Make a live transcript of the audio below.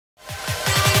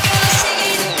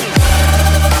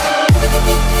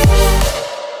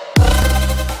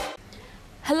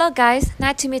Hello guys,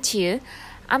 nice to meet you.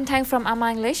 I'm Thông from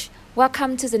amarenglish.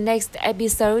 Welcome to the next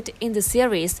episode in the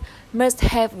series Must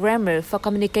Have Grammar for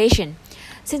Communication.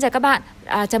 Xin chào các bạn,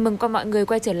 chào mừng mọi người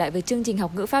quay trở lại với chương trình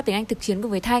học ngữ pháp tiếng Anh thực chiến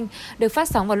cùng với Thanh, được phát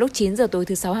sóng vào lúc 9 giờ tối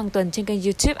thứ 6 hàng tuần trên kênh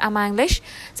YouTube amarenglish.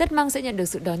 Rất mong sẽ nhận được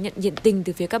sự đón nhận nhiệt tình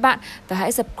từ phía các bạn và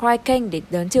hãy subscribe kênh để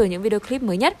đón chờ những video clip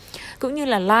mới nhất, cũng như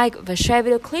là like và share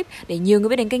video clip để nhiều người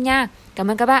biết đến kênh nha.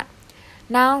 Cảm ơn các bạn.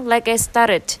 Now let's get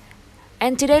started.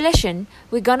 In today's lesson,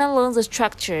 we're gonna learn the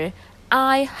structure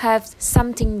I have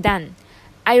something done.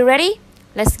 Are you ready?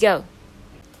 Let's go.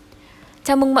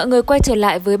 Chào mừng mọi người quay trở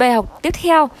lại với bài học tiếp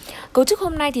theo. Cấu trúc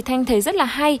hôm nay thì Thanh thấy rất là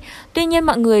hay. Tuy nhiên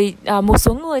mọi người, một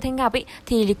số người Thanh gặp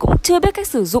thì cũng chưa biết cách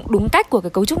sử dụng đúng cách của cái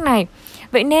cấu trúc này.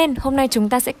 Vậy nên hôm nay chúng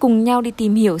ta sẽ cùng nhau đi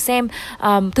tìm hiểu xem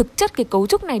thực chất cái cấu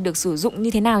trúc này được sử dụng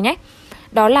như thế nào nhé.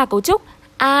 Đó là cấu trúc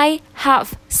I have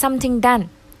something done.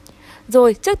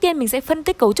 Rồi, trước tiên mình sẽ phân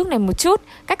tích cấu trúc này một chút,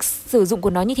 cách sử dụng của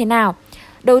nó như thế nào.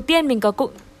 Đầu tiên mình có cụm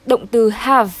động từ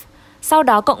have, sau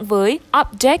đó cộng với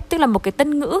object, tức là một cái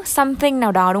tân ngữ, something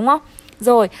nào đó, đúng không?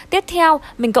 Rồi, tiếp theo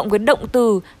mình cộng với động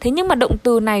từ. Thế nhưng mà động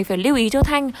từ này phải lưu ý cho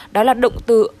Thanh, đó là động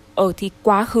từ ở thì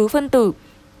quá khứ phân tử.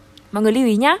 Mọi người lưu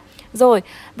ý nhá. Rồi,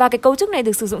 và cái cấu trúc này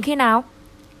được sử dụng khi nào?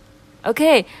 Ok,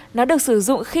 nó được sử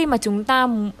dụng khi mà chúng ta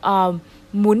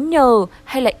muốn nhờ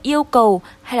hay là yêu cầu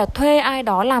hay là thuê ai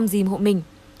đó làm gì hộ mình.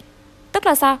 Tức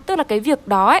là sao? Tức là cái việc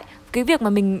đó ấy, cái việc mà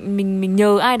mình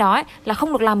nhờ ai đó ấy là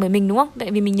không được làm bởi mình, đúng không?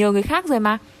 Tại vì mình nhờ người khác rồi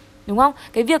mà, đúng không?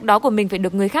 Cái việc đó của mình phải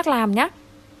được người khác làm nhá.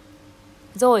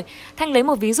 Rồi, Thanh lấy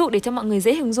một ví dụ để cho mọi người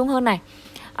dễ hình dung hơn này.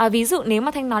 Ví dụ nếu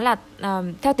mà Thanh nói là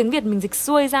theo tiếng Việt mình dịch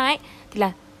xuôi ra ấy thì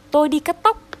là tôi đi cắt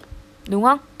tóc, đúng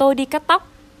không? Tôi đi cắt tóc.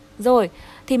 Rồi,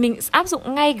 thì mình áp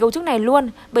dụng ngay cấu trúc này luôn.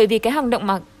 Bởi vì cái hành động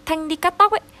mà Thanh đi cắt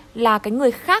tóc ấy là cái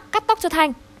người khác cắt tóc cho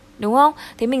Thanh, đúng không?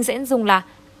 Thế mình sẽ dùng là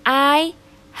I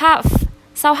have,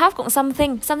 sau have cộng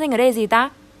something. Something ở đây gì ta?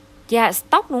 Yes,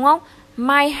 tóc, đúng không?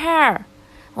 My hair.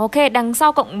 Ok, đằng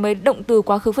sau cộng với động từ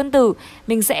quá khứ phân tử,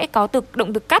 mình sẽ có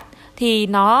động từ cắt. Thì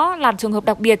nó là trường hợp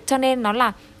đặc biệt, cho nên nó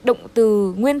là động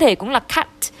từ nguyên thể cũng là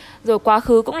cut, rồi quá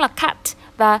khứ cũng là cut,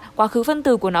 và quá khứ phân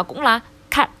tử của nó cũng là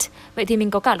cut. Vậy thì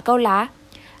mình có cả câu là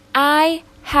I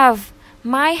have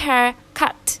my hair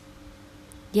cut.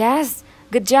 Yes,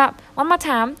 good job. One more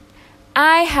time.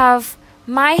 I have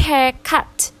my hair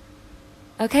cut.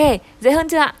 Ok, dễ hơn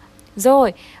chưa ạ?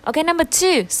 Rồi, ok, number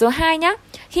 2, số 2 nhá.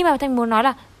 Khi mà Thanh muốn nói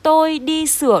là tôi đi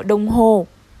sửa đồng hồ,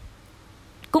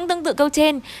 cũng tương tự câu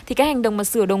trên, thì cái hành động mà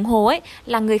sửa đồng hồ ấy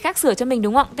là người khác sửa cho mình,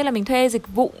 đúng không? Tức là mình thuê dịch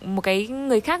vụ một cái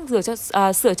người khác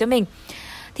sửa cho mình.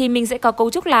 Thì mình sẽ có cấu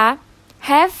trúc là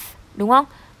have, đúng không?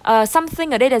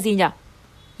 Something ở đây là gì nhỉ?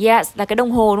 Yes, là cái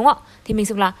đồng hồ, đúng không? Thì mình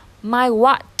dùng là my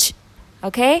watch.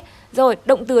 Ok, rồi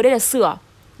động từ ở đây là sửa,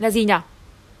 là gì nhỉ?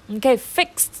 Ok,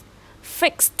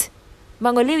 fixed.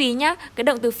 Mọi người lưu ý nhá, cái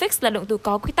động từ fix là động từ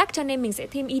có quy tắc, cho nên mình sẽ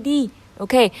thêm ed.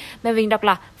 Ok, mà mình đọc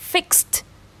là fixed.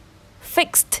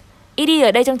 Ed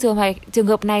ở đây trong trường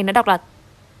hợp này nó đọc là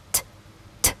t.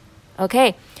 Ok,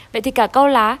 vậy thì cả câu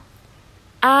là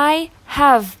I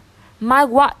have my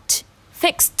watch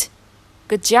fixed.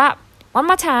 Good job. One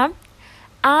more time.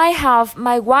 I have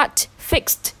my watch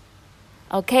fixed.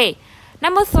 Ok,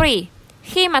 number 3.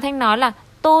 Khi mà Thanh nói là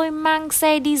tôi mang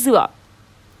xe đi rửa,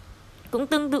 cũng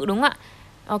tương tự, đúng không ạ?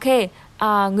 Ok,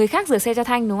 người khác rửa xe cho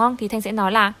Thanh, đúng không? Thì Thanh sẽ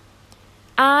nói là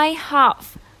I have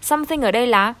something ở đây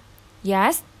là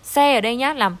yes, xe ở đây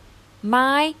nhá, là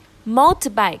my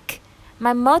motorbike.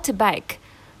 My motorbike.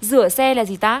 Rửa xe là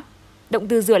gì ta? Động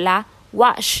từ rửa là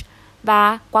wash,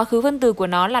 và quá khứ phân từ của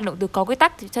nó là động từ có quy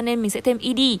tắc, cho nên mình sẽ thêm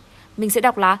ed. Mình sẽ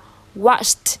đọc là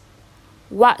washed.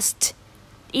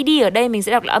 Ed ở đây mình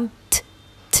sẽ đọc là âm t.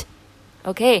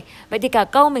 Ok, vậy thì cả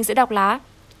câu mình sẽ đọc là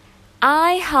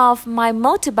I have my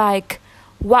motorbike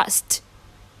washed.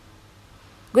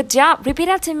 Good job, repeat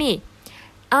after me.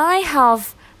 I have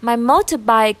my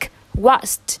motorbike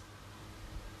washed.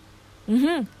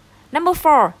 Number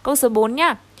 4, câu số 4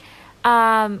 nhá.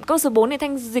 Câu số 4 thì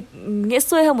Thanh dịch nghĩa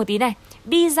xuôi hơn một tí này.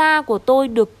 Pizza của tôi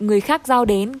được người khác giao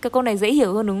đến. Cái câu này dễ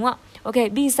hiểu hơn, đúng không ạ? Ok,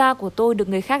 pizza của tôi được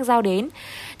người khác giao đến.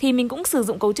 Thì mình cũng sử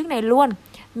dụng cấu trúc này luôn.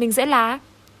 Mình sẽ là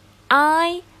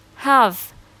I have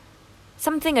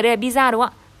something ở đây là pizza, đúng không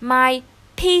ạ? My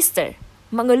pizza.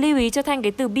 Mọi người lưu ý cho Thanh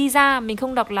cái từ pizza mình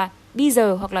không đọc là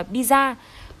pizza hoặc là pizza,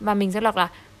 mà mình sẽ đọc là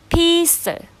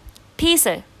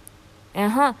pizza.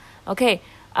 Ok,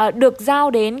 được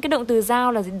giao đến, cái động từ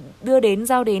giao là đưa đến,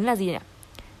 giao đến là gì nhỉ?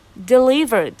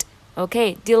 Delivered. Ok,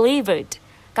 delivered.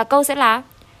 Cả câu sẽ là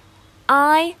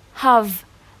I have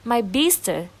my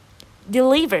pizza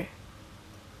delivered.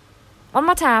 One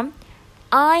more time.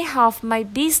 I have my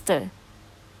pizza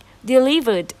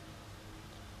delivered.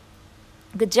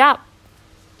 Good job.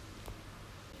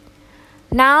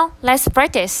 Now, let's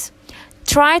practice.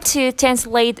 Try to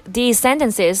translate these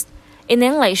sentences in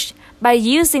English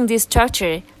by using this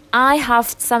structure. I have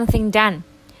something done.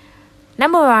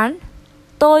 Number 1.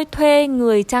 Tôi thuê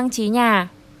người trang trí nhà.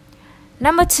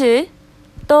 Number 2.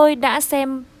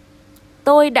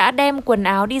 Tôi đã đem quần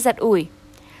áo đi giặt ủi.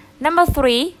 Number 3.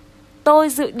 Tôi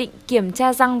dự định kiểm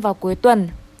tra răng vào cuối tuần.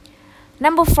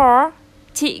 Number 4.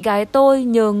 Chị gái tôi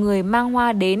nhờ người mang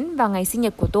hoa đến vào ngày sinh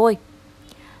nhật của tôi.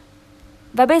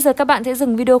 Và bây giờ các bạn sẽ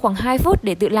dừng video khoảng 2 phút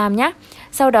để tự làm nhé.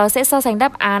 Sau đó sẽ so sánh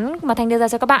đáp án mà Thanh đưa ra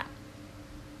cho các bạn.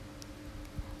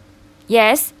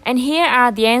 Yes, and here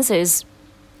are the answers.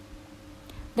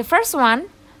 The first one,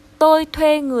 tôi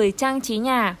thuê người trang trí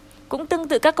nhà. Cũng tương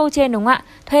tự các câu trên đúng không ạ?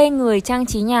 Thuê người trang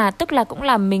trí nhà tức là cũng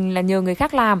là mình là nhờ người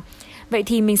khác làm. Vậy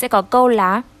thì mình sẽ có câu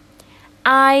là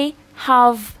I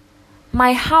have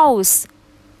my house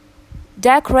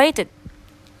decorated.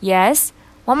 Yes,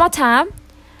 one more time.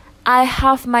 I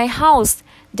have my house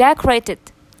decorated.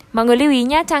 Mọi người lưu ý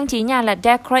nhé, trang trí nhà là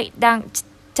decorate,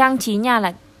 trang trí nhà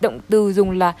là động từ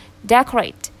dùng là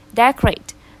decorate.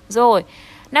 Rồi,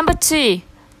 number 2,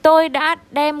 tôi đã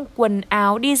đem quần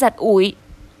áo đi giặt ủi.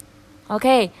 Ok,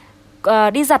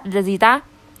 đi giặt là gì ta?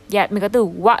 Yeah, mình có từ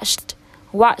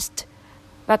washed.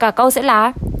 Và cả câu sẽ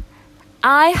là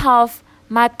I have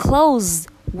my clothes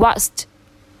washed.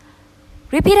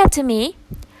 Repeat after me.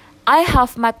 I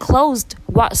have my clothes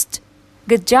washed.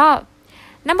 Good job.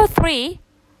 Number 3,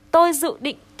 tôi dự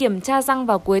định kiểm tra răng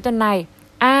vào cuối tuần này.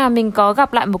 Mình có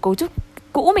gặp lại một cấu trúc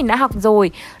cũ mình đã học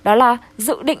rồi. Đó là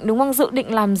dự định đúng không? Dự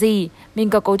định làm gì? Mình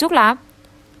có cấu trúc là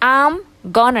I'm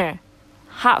gonna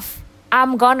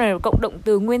cộng động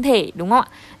từ nguyên thể đúng không ạ?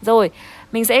 Rồi,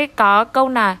 mình sẽ có câu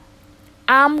là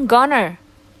I'm gonna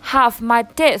have my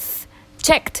teeth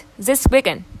checked this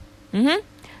weekend.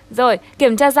 Rồi,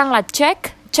 kiểm tra răng là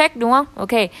check đúng không?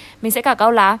 Ok, mình sẽ cả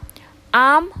câu là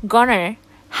I'm gonna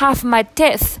have my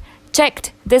teeth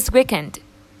checked this weekend.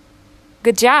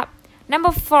 Good job.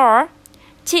 Number 4,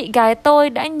 chị gái tôi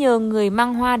đã nhờ người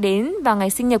mang hoa đến vào ngày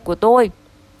sinh nhật của tôi.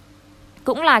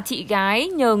 Cũng là chị gái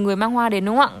nhờ người mang hoa đến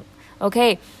đúng không ạ? Ok,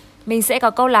 mình sẽ có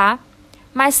câu là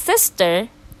my sister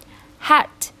had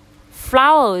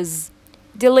flowers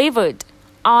delivered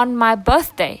on my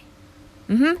birthday.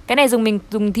 Cái này mình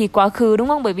dùng thì quá khứ đúng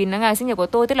không? Bởi vì nó ngày sinh nhật của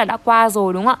tôi tức là đã qua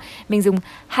rồi đúng không ạ? Mình dùng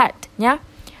had nhá.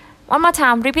 One more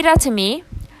time, repeat after me.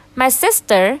 My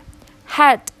sister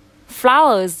had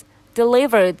flowers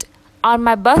delivered on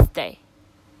my birthday.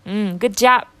 Good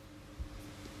job.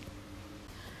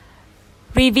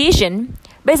 Revision.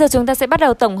 Bây giờ chúng ta sẽ bắt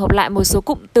đầu tổng hợp lại một số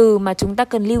cụm từ mà chúng ta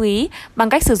cần lưu ý bằng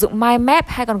cách sử dụng mind map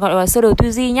hay còn gọi là sơ đồ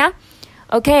tư duy nhé.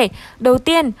 Ok, đầu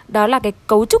tiên đó là cái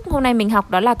cấu trúc hôm nay mình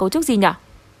học, đó là cấu trúc gì nhỉ?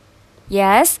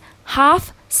 Yes, have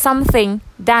something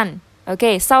done. Ok,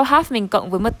 sau have mình cộng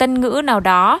với một tân ngữ nào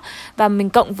đó và mình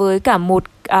cộng với cả một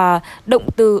động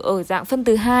từ ở dạng phân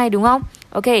từ 2 đúng không?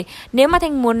 Ok, nếu mà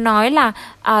Thanh muốn nói là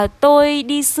tôi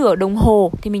đi sửa đồng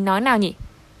hồ thì mình nói nào nhỉ?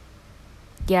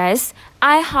 Yes,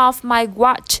 I have my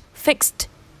watch fixed.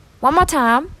 One more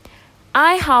time.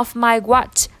 I have my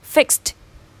watch fixed.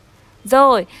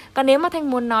 Rồi, còn nếu mà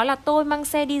Thanh muốn nói là tôi mang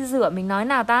xe đi rửa, mình nói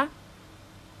nào ta?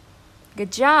 Good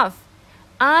job.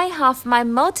 I have my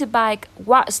motorbike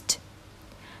washed.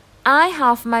 I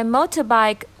have my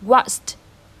motorbike washed.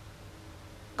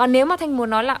 Còn nếu mà Thanh muốn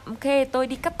nói là ok, tôi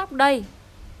đi cắt tóc đây.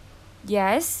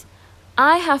 Yes,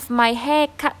 I have my hair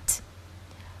cut.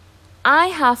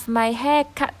 I have my hair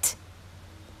cut.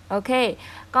 Ok,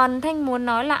 còn Thanh muốn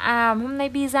nói là hôm nay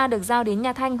pizza được giao đến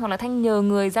nhà Thanh, hoặc là Thanh nhờ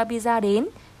người giao pizza đến.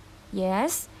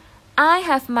 Yes, I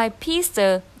have my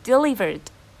pizza delivered.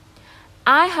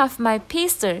 I have my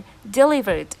pizza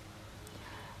delivered.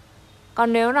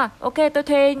 Còn nếu là ok, tôi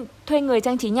thuê người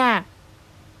trang trí nhà.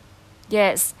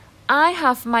 Yes, I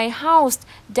have my house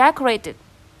decorated.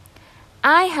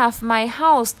 I have my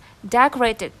house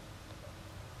decorated.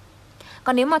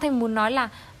 Còn nếu mà Thanh muốn nói là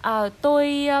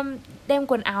tôi đem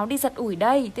quần áo đi giặt ủi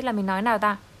đây, tức là mình nói nào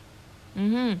ta?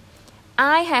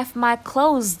 I have my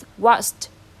clothes washed.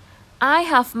 I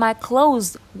have my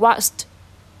clothes washed.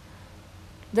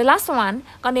 The last one.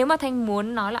 Còn nếu mà Thanh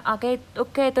muốn nói là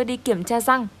ok, tôi đi kiểm tra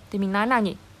răng thì mình nói nào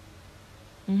nhỉ?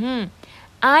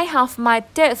 I have my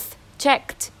teeth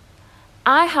checked.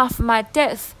 I have my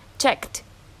teeth checked.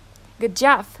 Good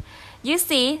job. You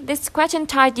see, this question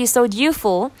type is so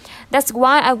useful. That's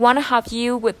why I want to help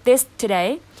you with this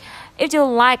today. If you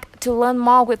like to learn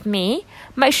more with me,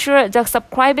 make sure you're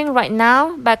subscribing right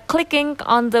now by clicking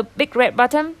on the big red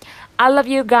button. I love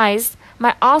you guys,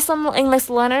 my awesome English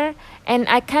learner, and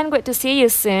I can't wait to see you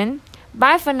soon.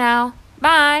 Bye for now.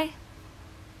 Bye.